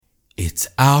It's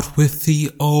out with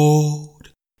the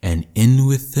old and in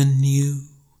with the new.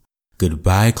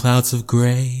 Goodbye clouds of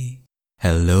gray,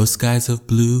 hello skies of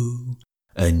blue.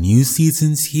 A new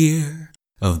season's here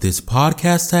of this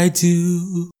podcast I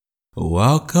do.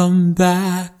 Welcome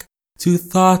back to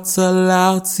Thoughts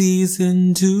Aloud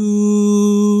Season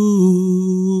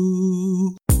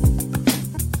 2.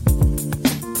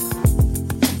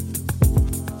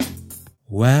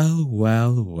 Well.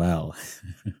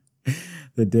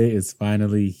 The day is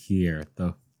finally here.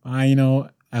 The final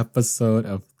episode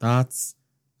of Thoughts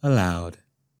Aloud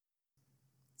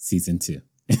Season 2.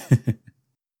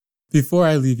 Before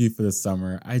I leave you for the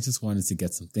summer, I just wanted to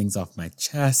get some things off my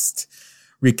chest,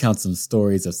 recount some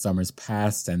stories of summers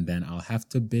past, and then I'll have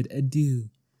to bid adieu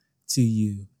to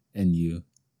you and you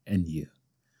and you.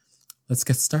 Let's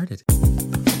get started.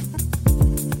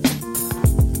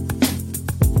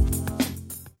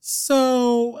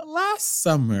 So last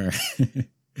summer,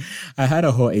 I had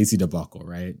a whole AC debacle,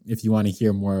 right? If you want to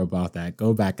hear more about that,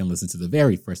 go back and listen to the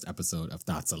very first episode of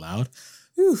Thoughts Aloud.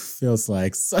 Feels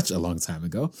like such a long time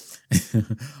ago.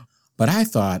 But I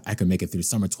thought I could make it through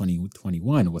summer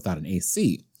 2021 without an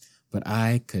AC. But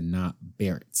I could not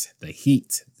bear it. The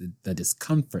heat, the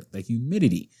discomfort, the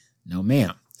humidity. No,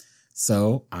 ma'am.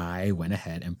 So I went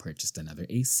ahead and purchased another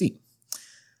AC.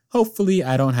 Hopefully,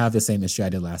 I don't have the same issue I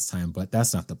did last time, but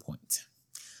that's not the point.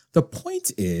 The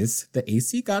point is the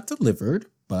AC got delivered,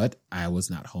 but I was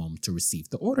not home to receive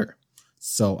the order.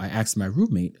 So I asked my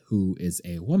roommate, who is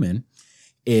a woman,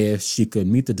 if she could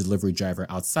meet the delivery driver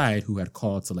outside who had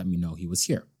called to let me know he was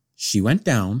here. She went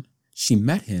down, she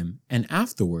met him, and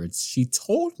afterwards she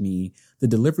told me the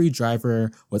delivery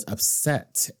driver was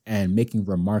upset and making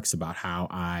remarks about how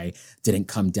I didn't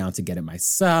come down to get it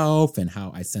myself and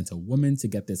how I sent a woman to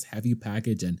get this heavy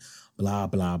package and blah,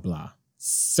 blah, blah.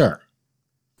 Sir,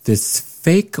 this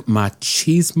fake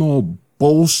machismo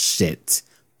bullshit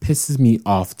pisses me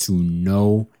off to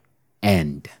no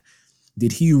end.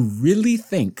 Did he really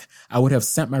think I would have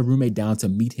sent my roommate down to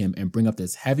meet him and bring up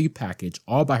this heavy package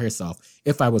all by herself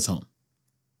if I was home?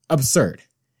 Absurd.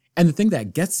 And the thing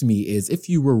that gets me is if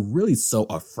you were really so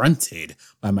affronted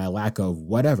by my lack of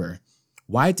whatever,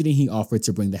 why didn't he offer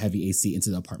to bring the heavy AC into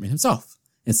the apartment himself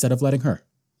instead of letting her?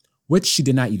 Which she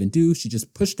did not even do. She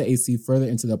just pushed the AC further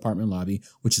into the apartment lobby,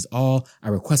 which is all I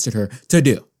requested her to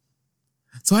do.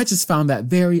 So I just found that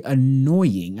very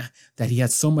annoying that he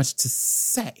had so much to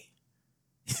say.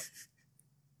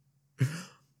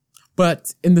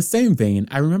 But in the same vein,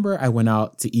 I remember I went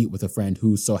out to eat with a friend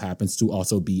who so happens to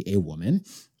also be a woman.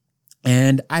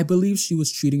 And I believe she was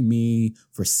treating me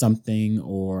for something,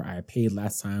 or I paid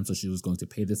last time, so she was going to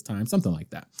pay this time, something like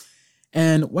that.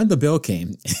 And when the bill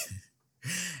came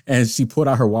and she pulled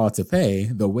out her wallet to pay,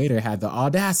 the waiter had the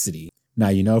audacity. Now,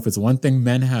 you know, if it's one thing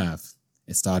men have,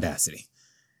 it's the audacity.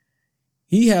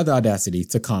 He had the audacity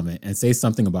to comment and say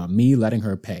something about me letting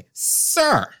her pay.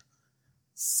 Sir,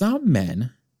 some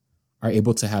men are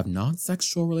able to have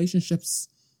non-sexual relationships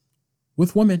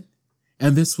with women,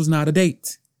 and this was not a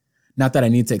date. Not that I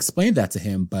need to explain that to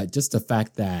him, but just the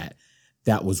fact that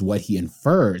that was what he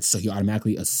inferred. So he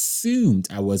automatically assumed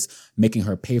I was making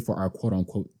her pay for our quote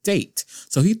unquote date.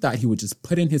 So he thought he would just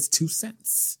put in his 2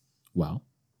 cents. Well,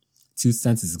 2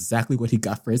 cents is exactly what he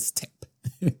got for his tip.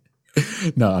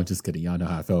 No, I'm just kidding. Y'all know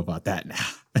how I feel about that now.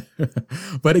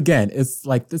 But again, it's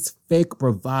like this fake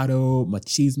bravado,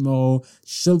 machismo,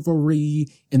 chivalry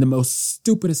in the most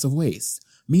stupidest of ways.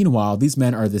 Meanwhile, these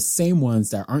men are the same ones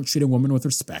that aren't treating women with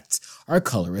respect, are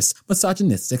colorist,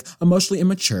 misogynistic, emotionally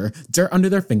immature, dirt under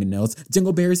their fingernails,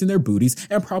 dingleberries in their booties,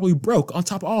 and probably broke on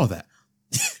top of all of that.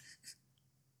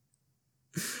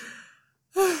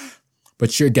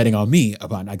 But you're getting on me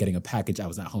about not getting a package I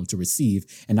was not home to receive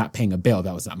and not paying a bill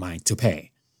that was not mine to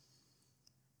pay.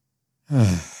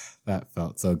 That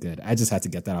felt so good. I just had to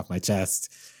get that off my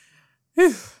chest.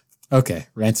 Okay,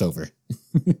 rant's over.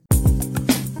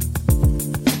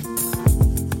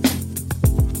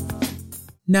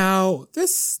 Now,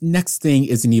 this next thing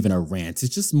isn't even a rant.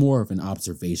 It's just more of an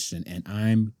observation, and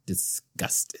I'm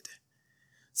disgusted.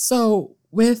 So,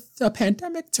 with the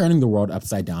pandemic turning the world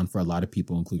upside down for a lot of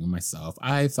people, including myself,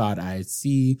 I thought I'd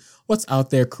see what's out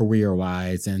there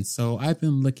career-wise, and so I've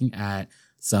been looking at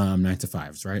some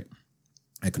 9-to-5s, right?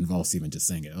 I convulse even just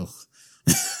saying it. Ugh.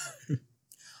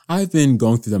 I've been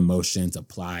going through the motions,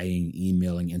 applying,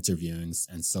 emailing, interviewing,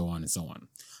 and so on and so on.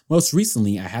 Most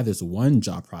recently, I had this one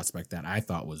job prospect that I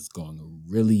thought was going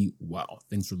really well.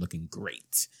 Things were looking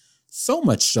great. So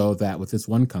much so that with this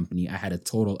one company, I had a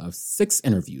total of 6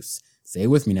 interviews. Say it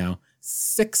with me now,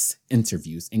 6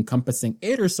 interviews encompassing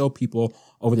 8 or so people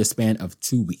over the span of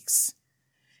 2 weeks.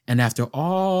 And after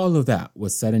all of that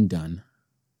was said and done,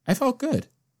 I felt good.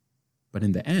 But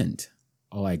in the end,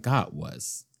 all I got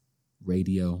was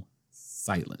radio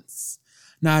silence.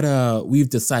 Not we've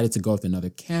decided to go with another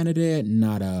candidate,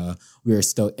 not we're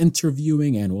still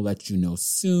interviewing and we'll let you know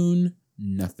soon.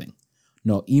 Nothing.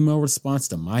 No email response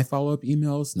to my follow-up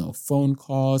emails, no phone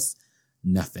calls,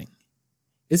 nothing.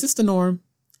 Is this the norm?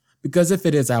 Because if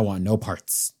it is, I want no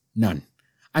parts. None.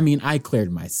 I mean, I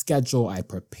cleared my schedule, I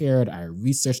prepared, I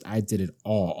researched, I did it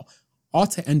all. All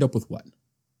to end up with what?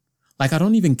 Like, I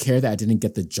don't even care that I didn't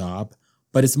get the job,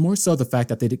 but it's more so the fact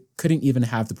that they couldn't even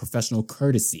have the professional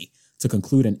courtesy to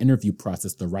conclude an interview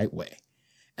process the right way.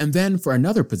 And then for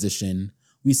another position,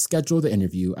 we scheduled the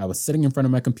interview. I was sitting in front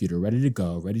of my computer, ready to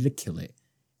go, ready to kill it.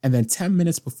 And then 10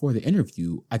 minutes before the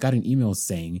interview, I got an email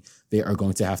saying they are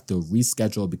going to have to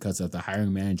reschedule because of the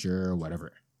hiring manager or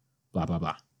whatever. Blah, blah,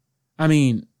 blah. I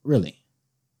mean, really?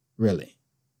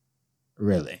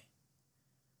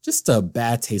 Just a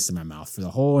bad taste in my mouth for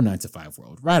the whole 9-to-5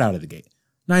 world, right out of the gate.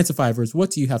 9-to-5ers, what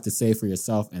do you have to say for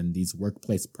yourself and these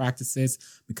workplace practices?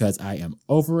 Because I am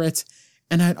over it,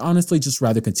 and I'd honestly just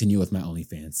rather continue with my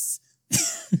OnlyFans.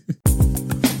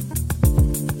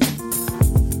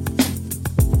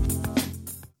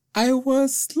 I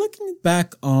was looking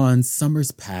back on summers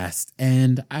past,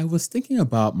 and I was thinking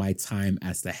about my time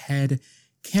as the head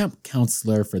camp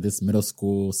counselor for this middle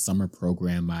school summer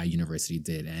program my university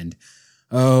did, and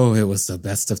oh, it was the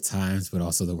best of times, but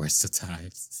also the worst of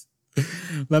times.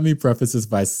 Let me preface this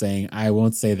by saying I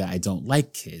won't say that I don't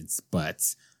like kids,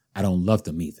 but I don't love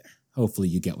them either. Hopefully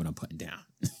you get what I'm putting down.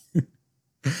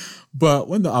 But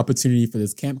when the opportunity for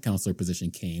this camp counselor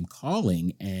position came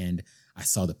calling and I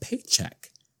saw the paycheck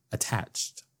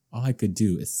attached, all I could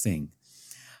do is sing,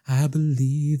 I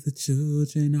believe the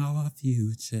children are our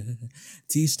future.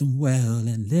 Teach them well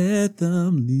and let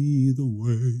them lead the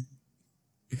way.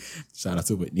 Shout out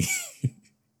to Whitney.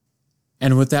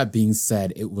 And with that being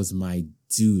said, it was my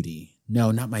duty, no,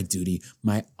 not my duty,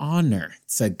 my honor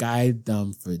to guide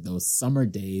them for those summer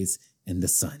days in the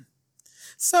sun.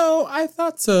 So I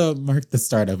thought to mark the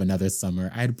start of another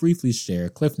summer, I'd briefly share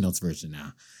Cliff Notes version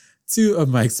now, 2 of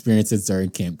my experiences during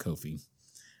Camp Kofi.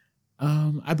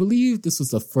 I believe this was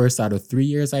the first out of 3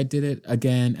 years I did it,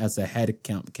 again, as a head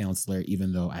camp counselor,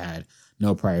 even though I had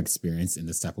no prior experience in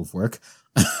this type of work.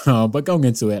 But going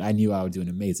into it, I knew I would do an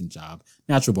amazing job.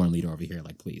 Natural born leader over here,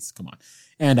 like, please, come on.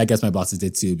 And I guess my bosses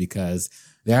did too, because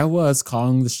there I was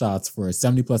calling the shots for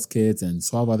 70 plus kids and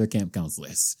 12 other camp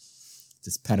counselors.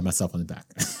 Just patted myself on the back.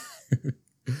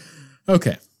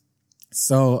 Okay,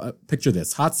 so picture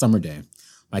this, hot summer day.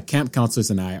 My camp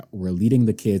counselors and I were leading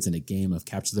the kids in a game of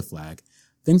capture the flag.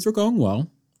 Things were going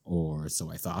well, or so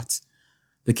I thought.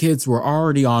 The kids were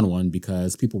already on one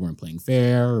because people weren't playing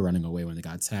fair or running away when they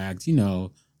got tagged. You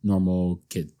know, normal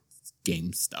kid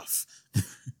game stuff.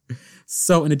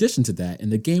 So in addition to that,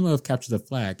 in the game of capture the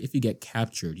flag, if you get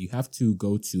captured, you have to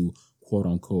go to quote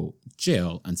unquote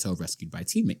jail until rescued by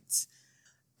teammates.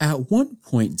 At one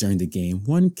point during the game,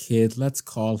 one kid, let's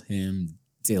call him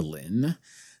Dylan,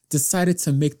 decided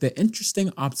to make the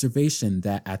interesting observation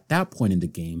that at that point in the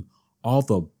game, all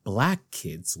the black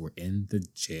kids were in the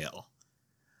jail.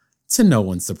 To no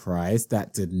one's surprise,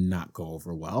 that did not go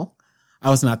over well. I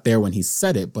was not there when he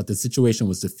said it, but the situation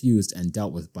was diffused and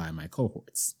dealt with by my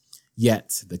cohorts.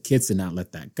 Yet, the kids did not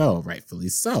let that go, rightfully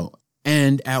so.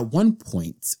 And at one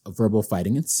point, a verbal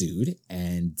fighting ensued,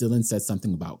 and Dylan said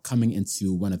something about coming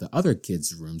into one of the other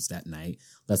kids' rooms that night,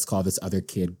 let's call this other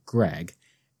kid Greg,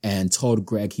 and told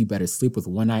Greg he better sleep with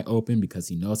one eye open because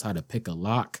he knows how to pick a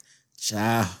lock.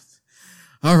 Ciao.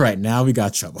 All right, now we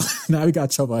got trouble. Now we got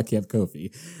trouble at Camp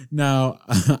Kofi. Now,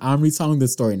 I'm retelling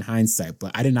this story in hindsight,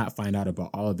 but I did not find out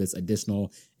about all of this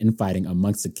additional infighting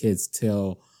amongst the kids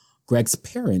till Greg's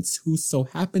parents, who so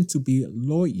happened to be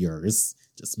lawyers,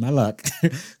 just my luck,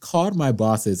 called my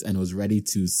bosses and was ready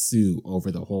to sue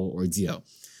over the whole ordeal.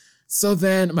 So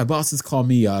then my bosses call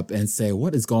me up and say,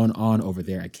 what is going on over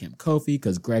there at Camp Kofi?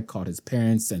 Because Greg called his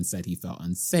parents and said he felt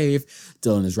unsafe.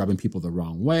 Dylan is rubbing people the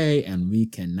wrong way, and we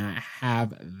cannot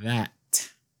have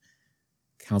that.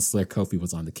 Counselor Kofi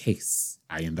was on the case.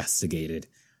 I investigated,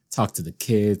 talked to the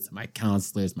kids, my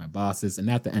counselors, my bosses, and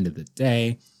at the end of the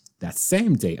day, that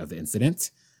same day of the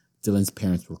incident, Dylan's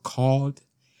parents were called,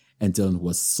 and Dylan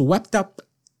was swept up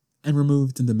and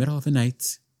removed in the middle of the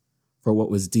night for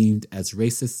what was deemed as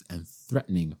racist and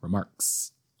threatening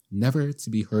remarks, never to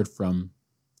be heard from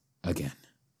again.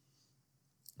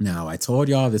 Now, I told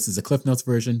y'all this is a Cliff Notes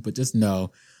version, but just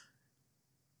know,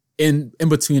 in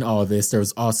between all of this, there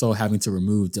was also having to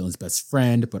remove Dylan's best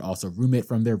friend, but also roommate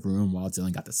from their room while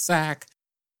Dylan got the sack.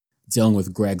 dealing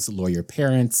with Greg's lawyer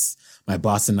parents, my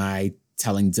boss and I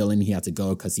telling Dylan he had to go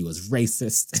because he was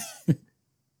racist.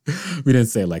 We didn't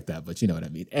say it like that, but you know what I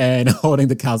mean. And holding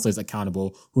the counselors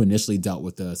accountable who initially dealt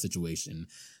with the situation.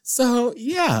 So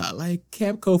yeah, like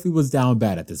Camp Kofi was down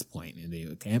bad at this point.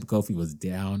 And Camp Kofi was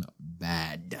down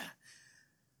bad.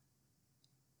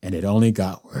 And it only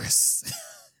got worse.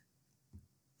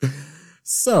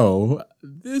 So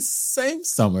this same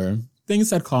summer,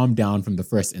 things had calmed down from the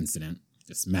first incident,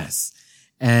 this mess.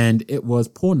 And it was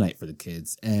pool night for the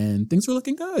kids, and things were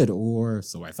looking good, or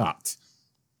so I thought.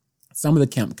 Some of the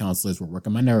camp counselors were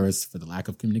working my nerves for the lack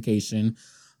of communication,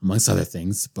 amongst other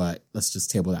things, but let's just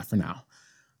table that for now.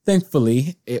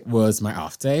 Thankfully, it was my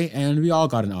off day, and we all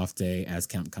got an off day as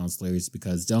camp counselors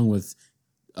because dealing with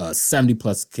 70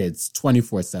 plus kids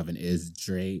 24/7 is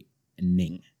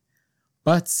draining.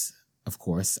 But, of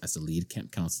course, as the lead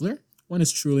camp counselor, one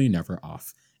is truly never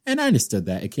off. And I understood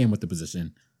that. It came with the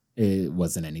position. It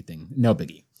wasn't anything. No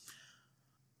biggie.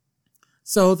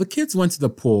 So the kids went to the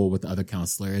pool with the other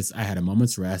counselors. I had a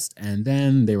moment's rest, and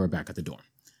then they were back at the dorm.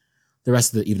 The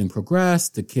rest of the evening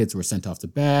progressed. The kids were sent off to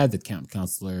bed. The camp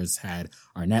counselors had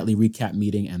our nightly recap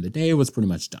meeting, and the day was pretty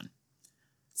much done.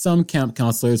 Some camp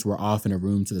counselors were off in a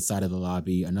room to the side of the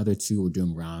lobby. Another two were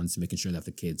doing rounds, making sure that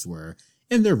the kids were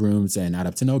in their rooms and not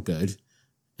up to no good.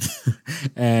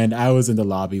 And I was in the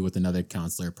lobby with another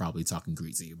counselor, probably talking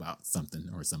greasy about something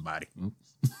or somebody.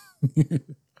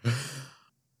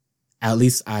 At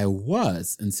least I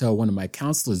was, until one of my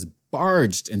counselors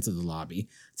barged into the lobby,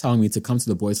 telling me to come to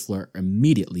the boys' floor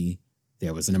immediately.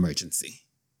 There was an emergency.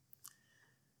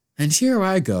 And here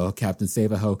I go, Captain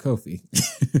Save-A-Ho Kofi,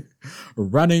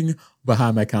 running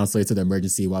behind my counselor to the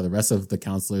emergency while the rest of the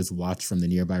counselors watched from the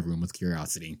nearby room with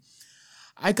curiosity.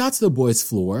 I got to the boys'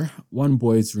 floor, one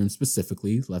boy's room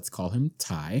specifically. Let's call him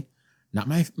Ty. Not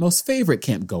my most favorite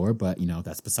camp goer, but,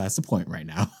 that's besides the point right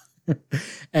now.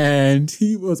 And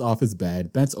he was off his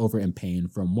bed, bent over in pain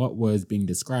from what was being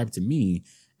described to me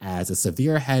as a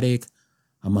severe headache,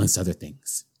 amongst other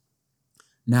things.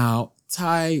 Now,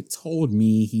 Ty told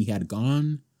me he had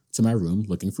gone to my room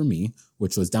looking for me,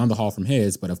 which was down the hall from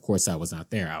his, but of course I was not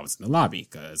there. I was in the lobby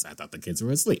because I thought the kids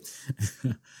were asleep.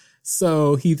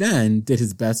 So he then did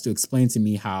his best to explain to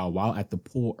me how, while at the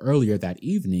pool earlier that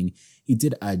evening, he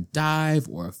did a dive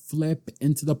or a flip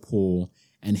into the pool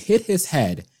and hit his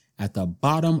head at the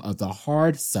bottom of the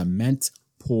hard cement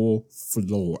pool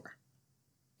floor.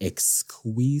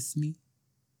 Excuse me?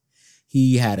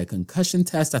 He had a concussion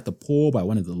test at the pool by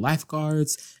one of the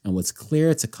lifeguards and was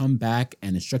cleared to come back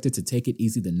and instructed to take it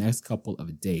easy the next couple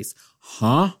of days.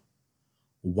 Huh?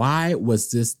 Why was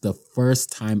this the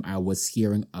first time I was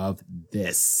hearing of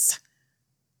this?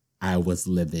 I was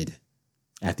livid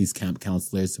at these camp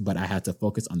counselors, but I had to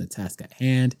focus on the task at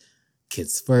hand.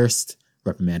 Kids first,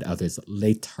 reprimand others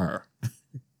later.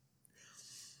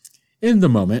 In the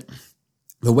moment,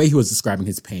 the way he was describing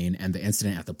his pain and the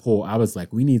incident at the pool, I was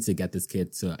like, we need to get this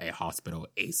kid to a hospital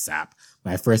ASAP.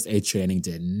 My first aid training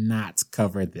did not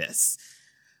cover this.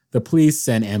 The police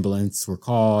and ambulance were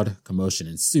called. Commotion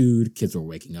ensued. Kids were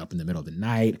waking up in the middle of the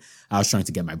night. I was trying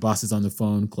to get my bosses on the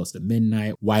phone close to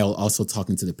midnight while also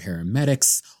talking to the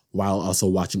paramedics, while also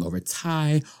watching over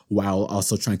Ty, while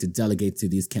also trying to delegate to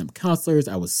these camp counselors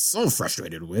I was so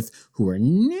frustrated with, who are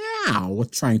now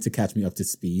trying to catch me up to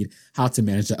speed, how to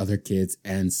manage the other kids,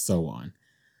 and so on.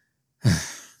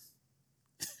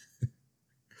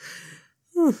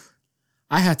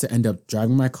 I had to end up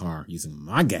driving my car using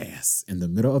my gas in the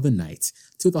middle of the night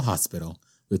to the hospital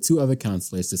with two other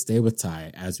counselors to stay with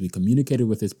Ty as we communicated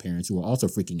with his parents, who were also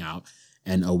freaking out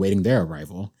and awaiting their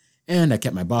arrival. And I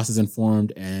kept my bosses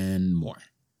informed and more.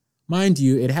 Mind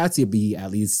you, it had to be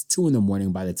at least 2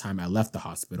 a.m. by the time I left the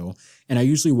hospital, and I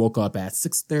usually woke up at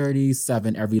 6:30,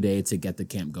 7 every day to get the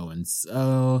camp going.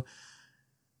 So,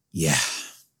 yeah,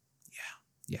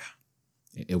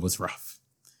 it was rough.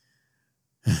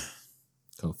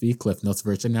 Kofi, Cliff Notes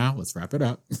version now. Let's wrap it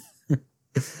up.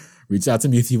 Reach out to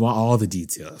me if you want all the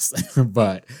details.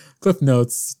 But Cliff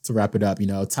Notes, to wrap it up,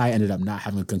 Ty ended up not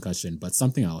having a concussion, but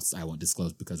something else I won't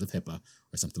disclose because of HIPAA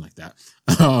or something like that.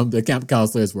 The camp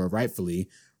counselors were rightfully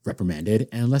reprimanded,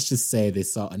 and let's just say they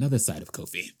saw another side of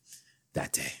Kofi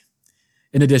that day.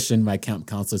 In addition, my camp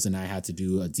counselors and I had to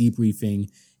do a debriefing,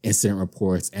 incident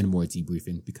reports, and more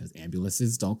debriefing because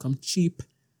ambulances don't come cheap,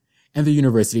 and the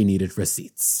university needed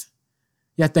receipts.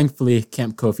 Yet thankfully,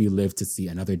 Camp Kofi lived to see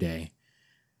another day.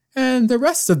 And the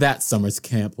rest of that summer's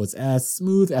camp was as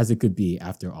smooth as it could be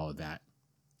after all of that.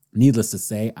 Needless to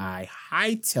say, I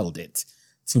hightailed it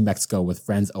to Mexico with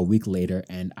friends a week later,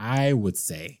 and I would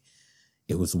say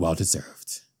it was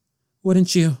well-deserved.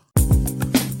 Wouldn't you?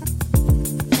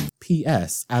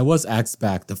 P.S. I was asked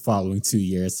back the following 2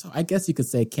 years, so I guess you could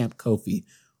say Camp Kofi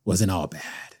wasn't all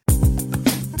bad.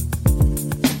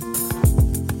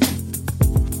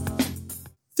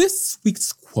 This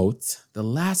week's quote, the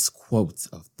last quote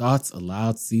of Thoughts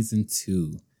Aloud Season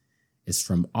 2, is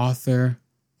from author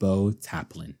Bo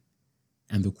Taplin.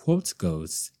 And the quote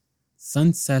goes,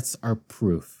 "Sunsets are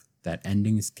proof that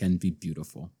endings can be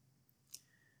beautiful."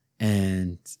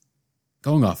 And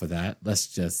going off of that, let's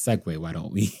just segue, why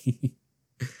don't we?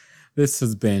 This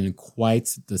has been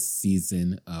quite the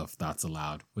season of Thoughts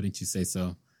Aloud, wouldn't you say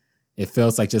so? It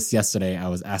feels like just yesterday I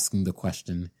was asking the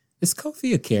question, is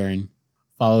Kofi a Karen?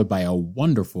 Followed by a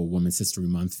wonderful Women's History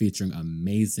Month featuring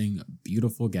amazing,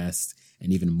 beautiful guests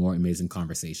and even more amazing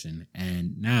conversation.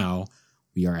 And now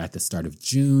we are at the start of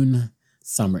June.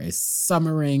 Summer is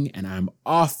summering and I'm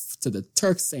off to the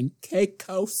Turks and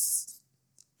Caicos.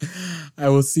 I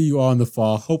will see you all in the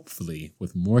fall, hopefully,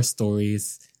 with more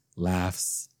stories,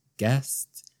 laughs,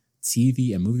 guests,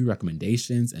 TV and movie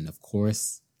recommendations, and of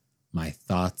course, my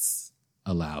thoughts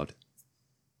aloud.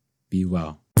 Be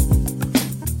well.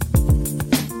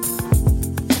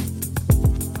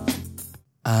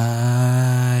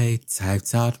 I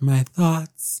typed out my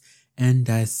thoughts and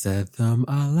I said them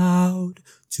aloud.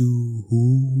 To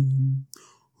whom?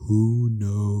 Who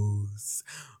knows?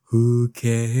 Who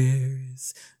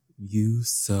cares? You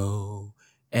so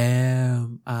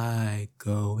am I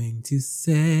going to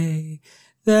say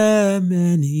them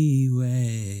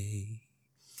anyway?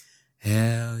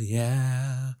 Hell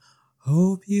yeah,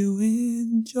 hope you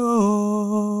enjoy.